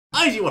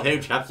I see what ho,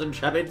 chaps and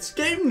chappets,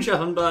 game chap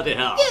and birdie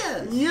here.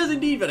 Yes. Yes,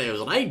 indeed, fellows,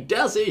 and I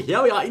dare say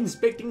here we are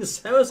inspecting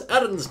SAMUS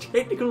Adam's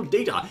technical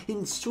data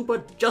in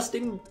Super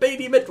Justin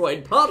Baby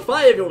Metroid Part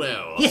 5, you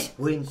know. Yes,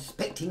 we're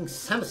inspecting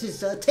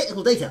Samus's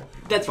technical data.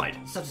 That's right.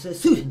 Such as her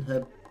suit and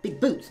her big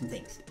boots and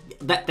things.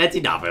 That's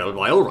enough, old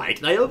boy, all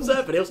right. Now,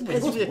 observe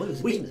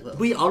it.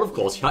 We are, of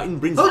course, here in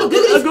Brinstar. Oh, look at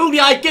this!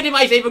 Googly-eyed, get him,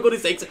 I say, for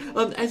goodness sakes.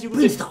 As you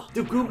can see, Brinstar.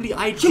 the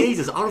googly-eyed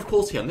gazers are, of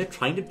course, here, and they're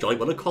trying to join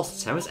what will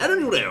cost Samus Adam,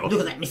 you know. Look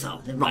at that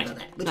missile. Right.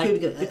 Which way do we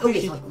go? Oh,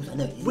 yes, of course, I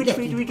know. Which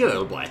way do we go,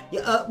 old boy?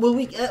 Yeah, well,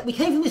 we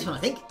came from this one, I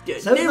think. Yeah,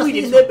 So no, we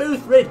didn't. They're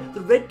both red.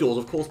 The red doors,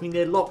 of course, mean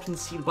they're locked and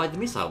sealed by the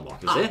missile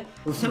markers, eh?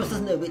 Well, Samus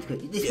doesn't know which way.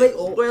 This way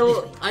or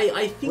well, this way?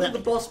 I think the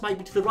boss might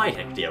be to the right,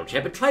 actually, old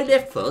chap, but try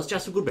left first,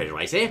 just for good measure,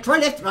 I say. Try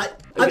left, right.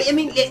 I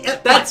mean,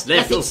 That's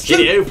left, you'll shoot.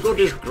 see. Oh,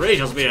 goodness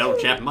gracious me, old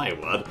chap, my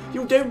word.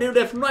 You don't know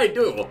left from right,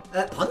 do you?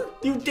 Pardon?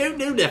 You don't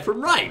know left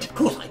from right. Of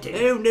course I do.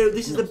 Oh no,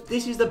 this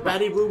is the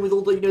baddie room with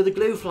all the the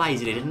glow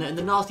flies in it and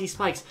the nasty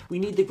spikes. We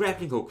need the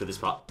grappling hook for this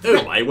part.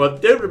 Oh my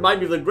word! Don't remind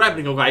me of the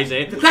grappling hook, I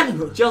say. The grappling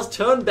hook. Just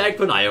turn back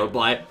for now, old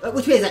boy.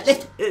 Which way is that?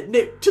 Left.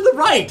 No, to the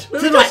right. To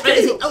the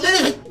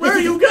right. Where are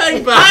you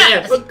going,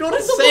 back? For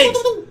goodness sakes!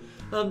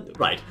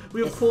 Right,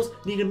 we of course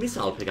need a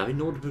missile pickup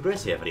in order to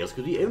progress here, fellows,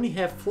 because we only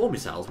have 4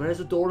 missiles, whereas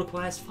the door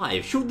requires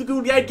 5. Shoot the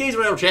googly-eyed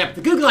gazer, old chap!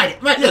 The googly-eyed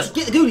it. Right, yes. Let's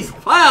get the googlies.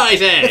 Fire, I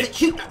say! That's it,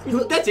 shoot.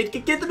 That's it,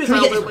 get the Can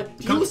we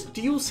missiles. get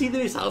Do you see the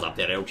missiles up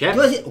there, old chap?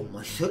 Do I see it? Oh,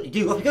 I certainly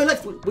do. Off we go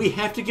left. We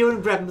have to go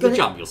and grab them with a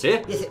jump, you'll see.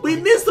 Yes, we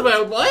missed them,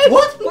 old boy!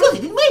 What? We got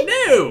it, didn't we?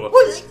 No!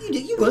 Well,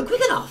 you weren't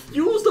quick enough.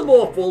 Use the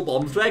morph-ball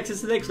bombs to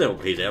access the next level,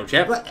 please, old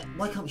chap. Right,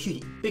 why can't we shoot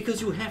it?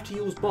 Because you have to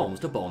use bombs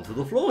to bomb through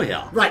the floor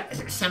here. Right,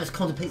 Samus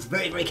contemplates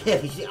very, very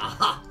carefully. She says,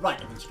 aha, right,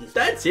 and then she goes,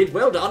 That's it,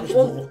 well done.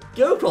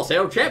 Go across,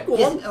 old chap, go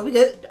on. Yes, we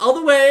go.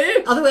 Other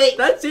way. Other way.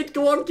 That's it,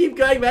 go on, keep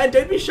going, man,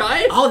 don't be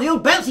shy. Oh, the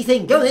old bouncy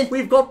thing, go on then.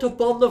 We've got to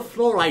bomb the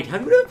fluorite.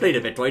 Have you ever played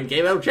a Metroid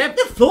game, old chap?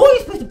 The floor? You're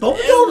supposed to bomb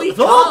the door on we the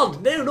floor?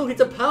 can't. No, look,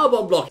 it's a power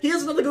bomb block.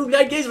 Here's another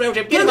googly-eyed gazer, old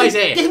chap. Get him, I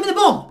say. Get him in the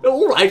bomb.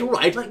 All right, all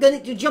right. Right, go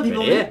to jumping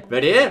bomb.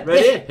 Ready?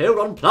 Yes. Hold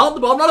on, plant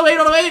the bomb. Run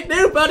away.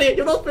 No, buddy,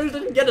 you're not supposed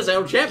to get us,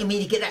 old chap. You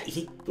mean to get that, you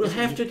see? We'll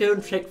have to go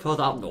and check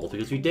further up north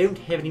because we don't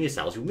have any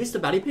missiles. You missed the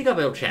buddy pickup,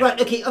 old chap. Right,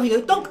 okay, off you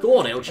go. Donk. Go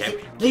on, old chap.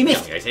 No, you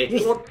missed. I say. You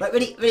missed. Go on. Right,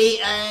 ready,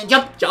 and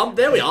jump. Jump,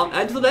 there we are.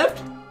 And to the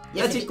left.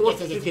 Yes, That's it, go on.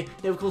 yes. Okay.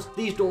 Now, of course,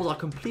 these doors are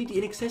completely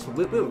inaccessible.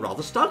 We're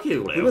rather stuck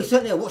here, We will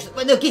certainly watch it.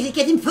 But no, get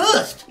him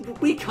first.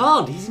 We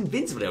can't. He's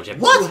invincible, old chap.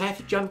 What? You'll have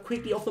to jump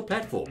quickly off the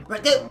platform.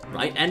 Right, go.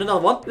 Right, and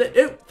another one. Fire,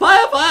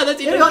 that's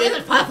it. Here we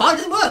go. Fire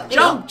doesn't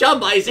work.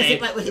 Jump, I say.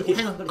 Right,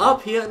 hang on.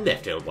 Up here and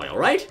left, old boy, all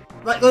right?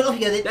 Right, go off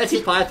you go then. That's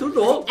it, fire through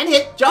the door. And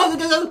here. Jump.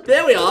 Go.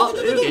 There we are. Go.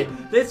 Okay,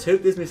 let's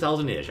hope there's missiles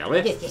in here, shall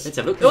we? Yes. Let's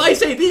have a look. Oh, I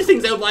say, these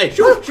things, old boy.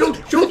 Shoot.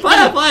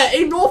 Fire.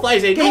 Aim north, I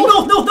say. Aim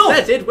north.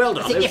 That's it, well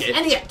done. That's it, Okay. yes,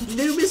 and here.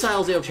 No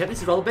missiles, old chap.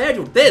 This is rather bad.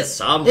 There's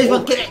some. There's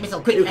one. Get that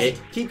missile, quick. Okay,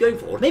 keep going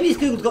forward. Maybe this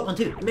Google's got one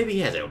too. Maybe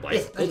he has, old boy.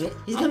 Yes, okay.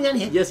 He's coming down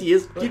here. Yes, he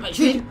is. Right,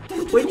 shoot him.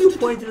 When you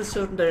point in a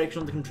certain direction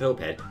on the control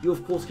pad, you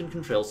of course can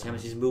control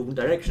Samus's movement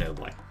direction, old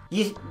boy.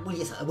 Yes,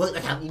 I worked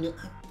that out. You know,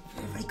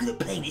 I'm very good at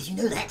playing this. You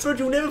know that. But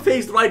you never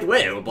face the right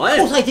way, old boy. Of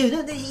course I do.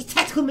 No, these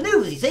tactical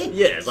manoeuvres, you see.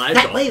 Yes, I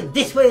That know. way and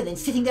this way, and then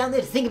sitting down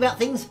there to think about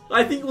things.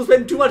 I think we'll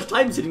spend too much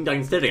time sitting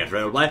down staring at her,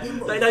 old boy.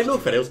 Now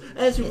look, fellows,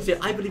 as you can see,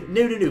 I believe...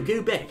 No,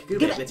 go back. Go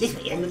back. This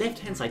way, yeah. On the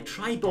left-hand side,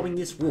 try bombing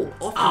this wall.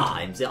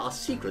 Oftentimes, there are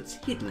secrets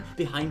hidden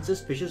behind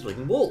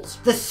suspicious-looking walls.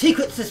 The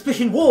secret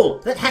suspicion wall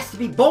that has to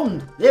be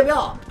bombed. There we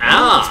are.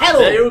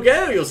 There you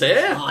go, you see.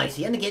 Oh, I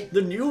see, and again.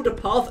 The new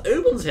path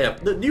opens here.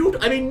 New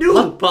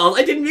path.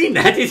 I didn't mean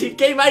that. It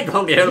came out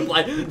wrongly, old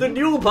boy. The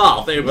new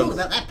path opens. Know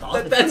about that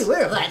path. That's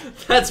aware of that.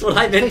 That's what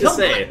I meant to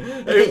say.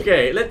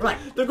 Okay, right.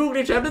 The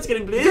googly chap, let's get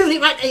him, please. Googly,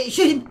 right,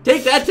 shoot him.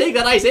 Take that,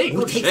 I say. Oh,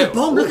 Good take show. the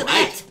bomb, look at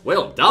Right. that.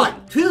 Well done.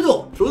 Right, through the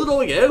door. Through the door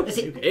we go. That's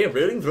it. Okay,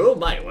 rolling through,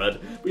 my word.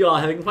 We are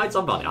having quite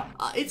some fun here.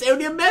 It's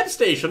only a map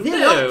station, There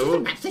we are. Just a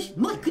map station.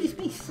 My goodness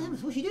me,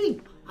 Samus, what's she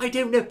doing? I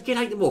don't know. Get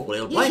out the walkway,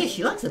 old boy. Yes,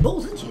 she likes the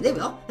balls, doesn't she? There we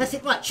are. That's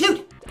it, right,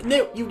 shoot.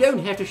 No, you don't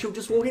have to shoot,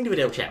 just walk into it,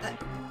 old chap.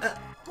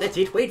 That's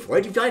it, wait for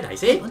it, you've died, I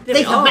say.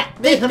 There's the map.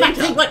 There's the map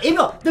thing. Right, here we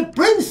are. The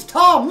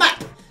Brinstar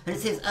map. And it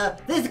says,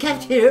 there's the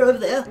cafeteria over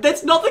there.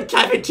 That's not the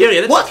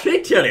cafeteria, that's What? the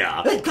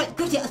cafeteria.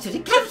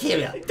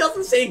 Cafeteria. It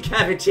doesn't say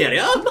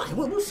cafeteria.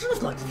 Well,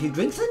 Samus likes a few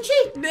drinks, doesn't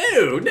she?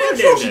 No.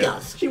 Sure she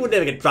does. She would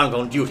never get drunk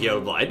on duty,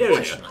 old boy.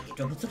 No. She might get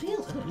drunk on something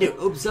else. I don't know.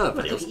 No, observe,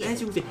 Right, fellows. okay,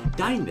 As you can see,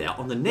 down there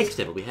on the next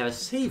level, we have a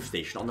save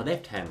station on the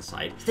left-hand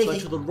side. But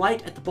to the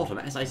right at the bottom,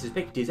 as I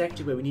suspect, is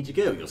actually where we need to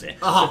go, you'll see.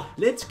 Aha.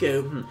 So let's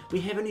go. We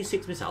have only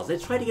 6 missiles.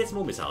 Let's try to get some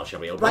more missiles, shall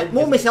we, old Right,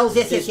 boy? more missiles,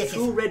 yes. There's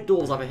 2 red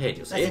doors up ahead,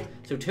 you see. That's it.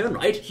 So turn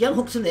right. She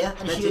unhooks them there,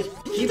 and That's she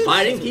it. goes...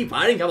 Keep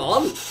firing, come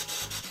on.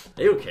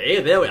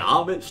 Okay, there we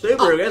are. Stone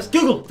progress.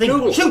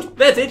 Google, shoot!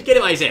 That's it, get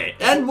him, I say.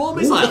 And more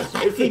missiles. Look at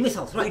that, 3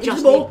 missiles. Right, we into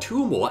just the ball. need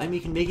 2 more and we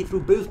can make it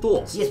through both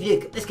doors. Yes, we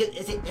do. Let's go.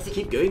 That's it.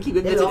 Keep going.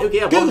 There That's it. we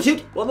are. Okay, Google,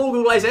 shoot. One more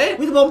Google, I say.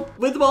 With the bomb.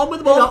 With the bomb.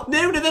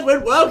 No. No, that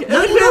won't work.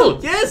 No, it no.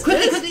 will. Yes.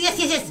 Quickly, yes.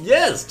 yes.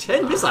 Yes,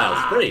 10 missiles.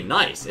 Very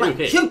nice. Right,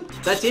 Okay. shoot.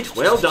 That's it.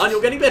 Well done.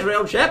 You're getting better,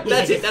 old chap. Yes,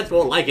 That's yes. it. That's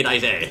more like it, I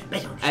say.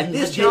 Better. And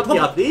this Shoot, chap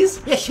here,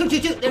 please. Yes, shoot.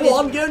 There Go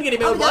on, go and get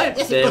him, old boy.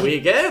 Yes, There we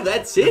go.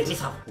 That's it.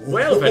 Missile.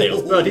 Well,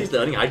 Fenniels, but he's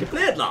learning how to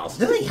play at last.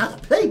 Learning how to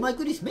play? My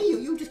goodness me,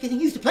 you're just getting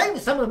used to playing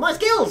with some of my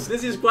skills.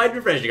 This is quite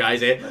refreshing, I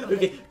say.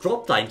 Okay,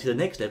 drop down to the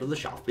next level of the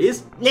shaft,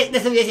 please. Yes.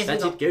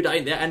 That's it. Go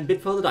down there and a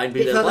bit further down,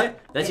 please, Bit old further. boy.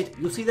 That's it.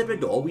 You'll see that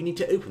red door. We need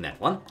to open that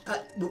one.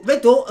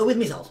 Red door with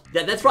missiles.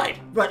 Yeah, that's right.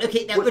 Right,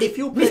 okay, now Well, ready. if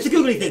you Mr.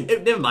 Googly thing.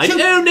 Never mind. Shoot.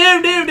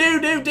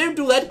 No, don't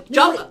do that.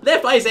 Jump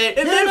left, I say.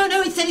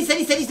 No, it's steady.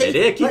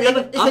 Steady. Keep Right,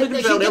 under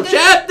control. shoot, Now, go.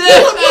 chap.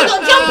 You're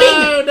not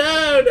jumping.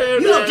 No.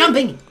 You're not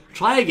jumping.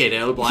 Try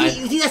again, old boy. You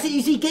see, that's it.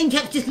 You see, Game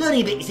Cap's just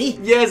learning a bit, you see?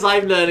 Yes,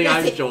 I'm learning, That's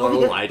I'm it. sure. Off we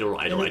go. All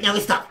right. Now we're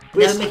stuck.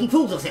 We're Now stuck. we're making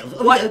fools of ourselves.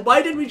 Off we go.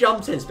 Why didn't we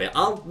jump sensibly?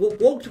 I'll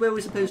walk to where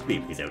we're supposed to be,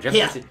 please, old chap.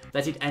 Here.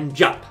 That's it, and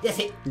jump. That's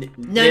it.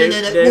 No.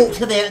 No. Walk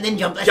to there and then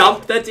jump.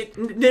 That's it.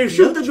 No,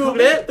 shoot the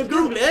Googly. The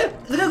Googly.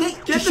 The Googly.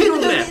 Get the Shoot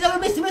the Googly. Googly. No,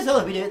 Mr. Missile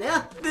if we do it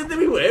there. Then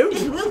we won't.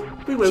 Yes, we will.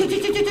 We won't.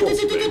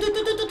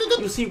 Shoot.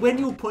 You see, when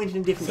you point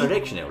in a different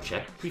direction, old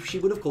chap, she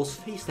would, of course,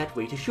 face that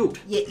way to shoot.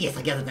 Yes,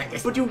 I gathered that.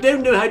 Yes. But you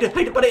don't know how to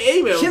put it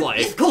aim, old Shoot. boy.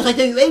 Yes, of course I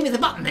do. You aim with the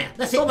button there.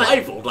 That's it. Not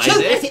my fault, I Shoot.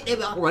 say. That's it. There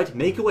we are. All right,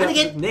 make your way And up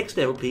to again. the next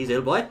level, please,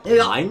 old boy. There we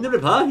are. Mind the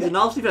Ripper. He's a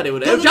nasty fellow.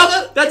 Go.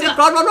 Jump. That's There it.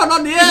 we are.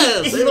 Run.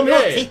 Yes. This is what we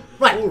want, see?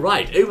 Right. All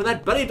right, open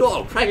that bloody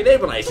door. Crack it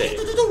open, I say.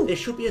 Do. There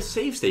should be a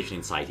save station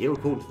inside here,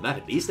 according to the map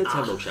at least. Let's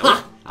have a look, shall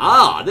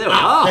Ah. we? There we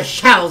are. The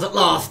showers at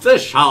last. The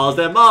showers.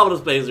 They're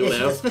marvellous places, you Yes, know.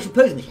 there's a special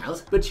pose in the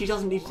showers. But she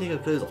doesn't need to take her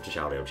clothes off to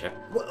shower, old chap.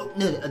 Well,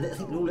 no, I think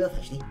they're all earth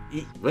actually.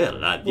 Well,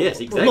 yes,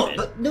 Well,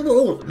 exactly. not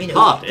all of them. You know,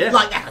 Half, yeah.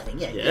 like that, I think.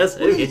 Yeah. Yes,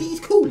 Well, okay. It's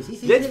cool.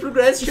 It's Let's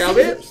progress, shall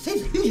we? It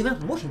saves a huge amount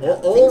of washing.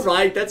 All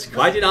right, that's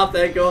quite enough,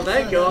 thank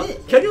God.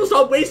 Can you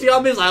stop wasting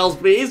our missiles,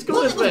 please?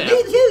 Go this way.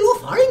 You're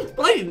firing.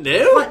 But I didn't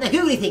know. Right, now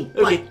googly thing.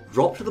 Okay, Right.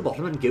 drop to the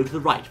bottom and go to the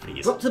right,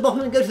 please. Drop to the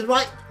bottom and go to the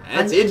right.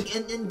 That's it.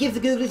 And give the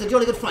googlies a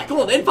jolly good fright. Come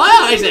on then, fire,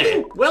 I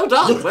say. Well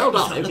done. Look at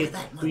that, Okay, look at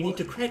that, my we boy. need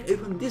to crack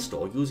open this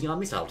door using our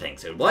missile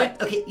tanks, old boy.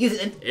 Okay, use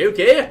it then.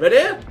 Okay, ready?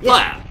 Yes.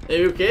 Fire.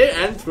 Okay,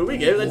 and through we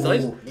go. That's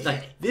nice. Ooh, Now,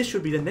 this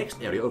should be the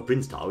next area of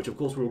Brinstar, which of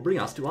course will bring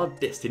us to our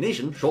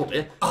destination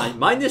shortly. Oh. Now,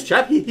 mind this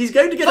chap. He's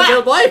going to get us, Fire.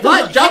 old boy.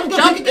 Fire. No,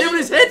 Jump go. over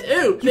his head.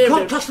 Oh, You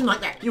can't trust them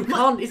like that. You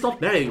can't. It's not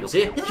merry, you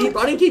see. Keep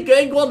running. Keep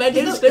going. Go on, man.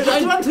 You Don't have slow to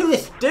down. run through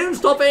this. Don't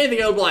stop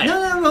anything, old boy. No.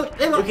 There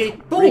we are. Okay,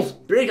 Balls.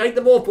 break out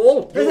the more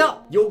ball. There we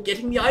are. You're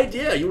getting the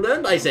idea. You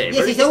learned, I say.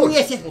 Very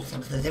Yes. good. Well,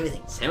 Sam knows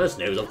everything. Samus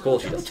knows, of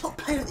course she I'm a does. top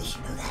player at this,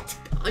 you know that.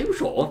 Are you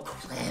sure? Of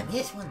course I am.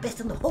 Yes, one of the best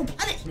on the whole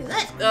planet, you know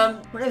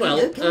that. Whatever Well,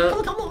 you do.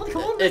 Come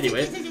on.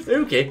 Anyway, Yes.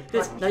 okay.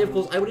 Now, of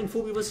course, I will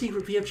inform you of a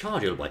secret free of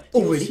charge, old boy. Oh,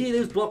 You really? see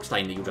those blocks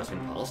down that you just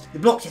went past? The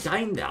blocks, yes.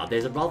 Down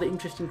there's a rather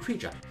interesting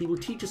creature. He will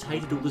teach us how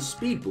to do the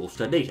speed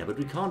booster later, but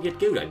we can't yet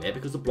go down there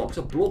because the blocks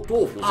are blocked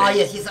off. you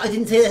see. Yes. I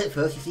didn't say that at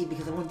first, you see,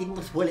 because I didn't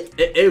want to spoil it.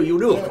 You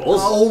knew, of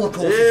course. Oh, of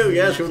course. Oh,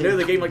 yes, you know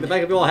the game like the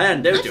back of your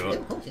hand, don't you?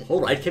 Of course, yes.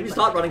 All right, can we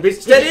start running, please?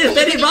 Steady,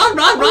 run!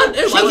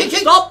 Oh, Shoot.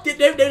 stop!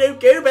 No,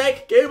 go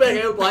back,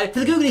 old boy. To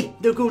the googly.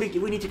 No, Goldie,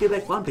 we need to go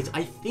back one place.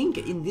 I think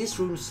in this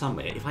room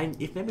somewhere,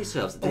 if memory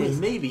serves, there yes.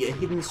 may be a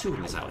hidden super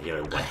missile here,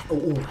 old boy.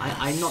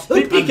 I'm not.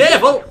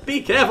 Oh,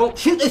 Be careful!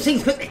 Shoot those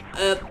things quickly.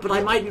 But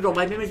I might be wrong.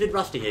 My memory's a bit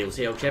rusty here, you'll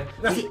see, old chap.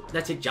 Rusty?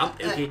 That's it, jump.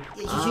 Okay.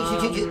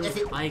 Shoot. That's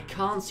it. I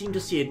can't seem to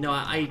see it. No,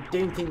 I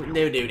don't think.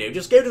 No.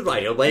 Just go to the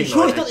right, old boy. You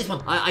sure it's not this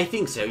one? I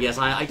think so, yes.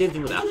 I don't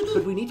think with that.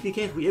 But we need to be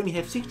careful. We only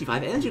have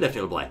 65 energy left,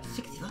 old boy.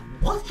 65.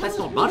 What? That's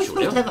not We're much,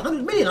 supposed to have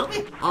 100 million, aren't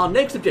we? Our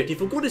next objective,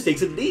 for goodness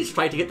sakes, at least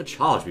try to get the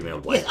charge beam,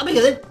 old boy. Yes, I'm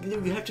bigger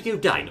then. You have to go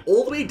down,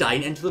 all the way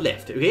down and to the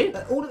left, okay?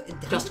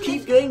 Just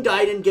keep going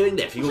down and going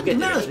left. You'll get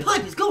there. Marrow's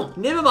pipe is gone.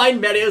 Never mind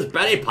Mario's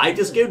barry pipe.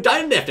 Just go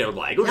down left, old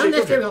boy. Go Down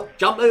left, there we go.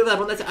 Jump over that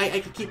one. That's it. I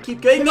keep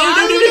going. No.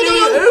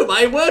 Oh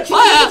my word!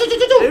 Fire!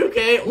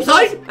 Okay, all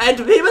right. And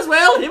him as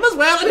well. And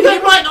We're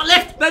going right, not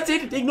left. That's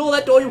it. Ignore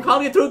that door. You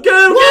can't get through.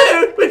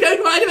 Go! We're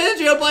going right of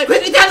energy, old boy.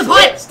 Quickly down the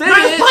pipe. Stay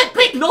Marrow's pipe,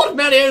 quick. Not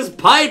Mario's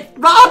pipe.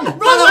 Run away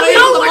from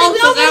no, the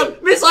monsters no.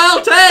 out.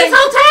 Missile tank.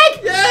 Missile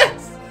tank.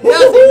 Yes.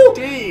 Woohoo.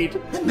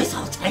 Indeed. The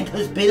missile tank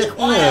has been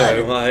acquired.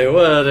 Oh my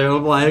word, oh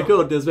my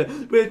goodness.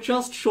 We're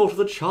just short of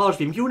the charge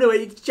beam. You know,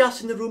 it's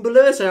just in the room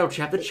below us, old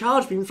chap. The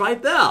charge beam's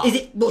right there. Is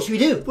it? What should we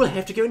do? We'll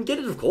have to go and get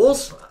it, of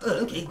course.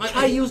 Okay.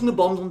 Try using the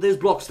bombs on those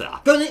blocks there.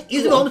 Go on then,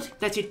 use the bombs.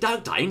 That's it,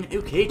 down.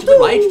 Okay, to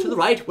the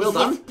right. Well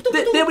Yes, done.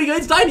 yes. There we go,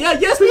 it's down here.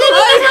 Yes, we No, got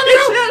no, it. no,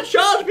 no, no. It's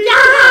here, charge beam. Yeah.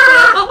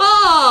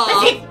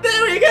 Ha-ha. That's it.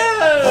 There we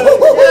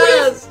go.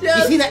 Yes.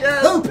 You see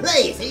that? Whole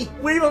play, you see?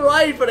 We've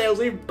arrived, Fennels.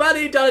 We've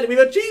bloody done it. We've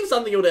achieved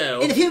something, you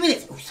know. In a few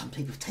minutes. Oh, some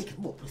people have taken,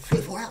 3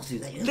 or 4 hours to do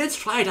that, you know? Let's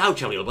try it out,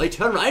 shall we, old boy?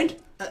 Turn round.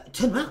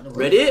 Turn around.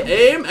 Ready,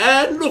 aim,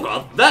 and look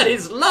up. That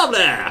is lovely.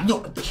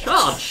 Look.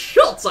 Charge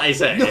shots, I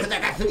say. Look at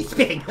that absolutely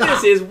spiffing.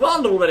 This is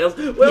wonderful,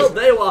 videos. Well,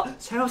 there you are.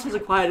 SAMUS has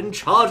acquired and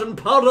charged and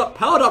powered up,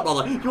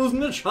 using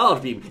the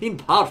charge beam. In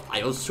part by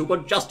your super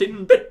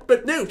Justin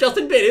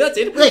Betty, that's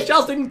it. Yes.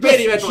 Justin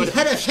Betty, Yes, Metroid. she's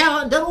had a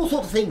shower and done all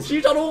sorts of things.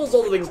 She's done all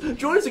sorts of things.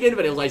 Join us again,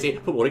 videos, I say,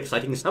 for more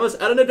exciting SAMUS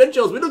and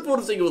adventures. We look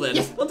forward to seeing you then.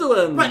 Yes. Until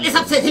then. Right, let's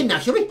upset him now,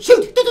 shall we?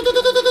 Shoot!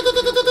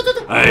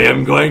 I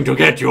am going to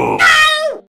get you.